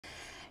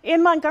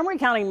In Montgomery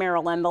County,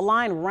 Maryland, the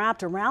line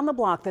wrapped around the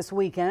block this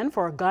weekend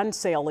for a gun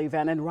sale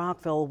event in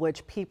Rockville,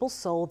 which people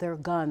sold their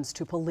guns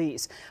to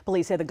police.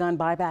 Police say the gun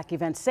buyback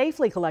event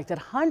safely collected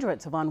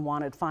hundreds of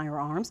unwanted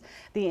firearms.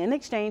 In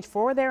exchange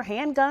for their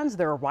handguns,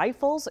 their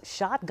rifles,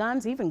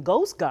 shotguns, even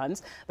ghost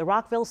guns, the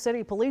Rockville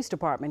City Police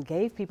Department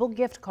gave people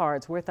gift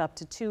cards worth up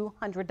to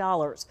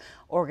 $200.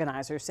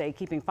 Organizers say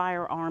keeping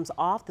firearms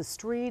off the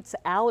streets,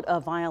 out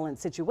of violent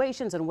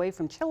situations, and away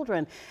from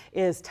children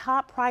is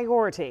top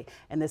priority,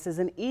 and this is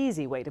an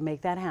easy way to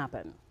make that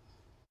happen.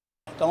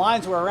 The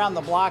lines were around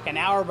the block an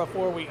hour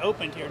before we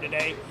opened here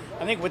today.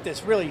 I think what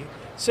this really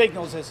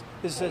signals is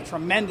this is a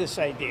tremendous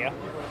idea.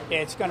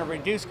 It's going to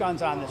reduce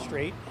guns on the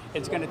street.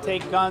 It's going to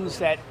take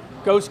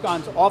ghost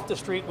guns off the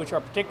street, which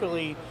are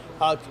particularly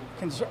of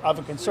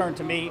a concern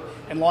to me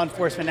and law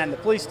enforcement and the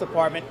police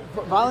department.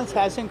 Violence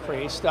has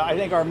increased. I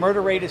think our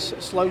murder rate has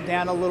slowed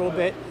down a little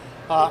bit.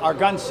 Our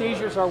gun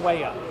seizures are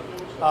way up.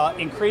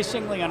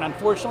 Increasingly and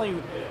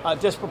unfortunately,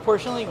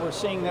 disproportionately, we're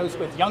seeing those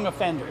with young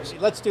offenders.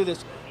 Let's do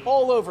this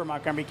all over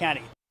Montgomery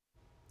County.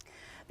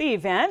 The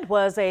event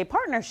was a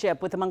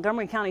partnership with the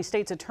Montgomery County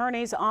State's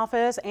Attorney's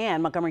Office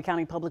and Montgomery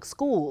County Public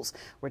Schools.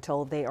 We're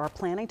told they are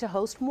planning to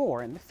host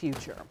more in the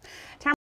future.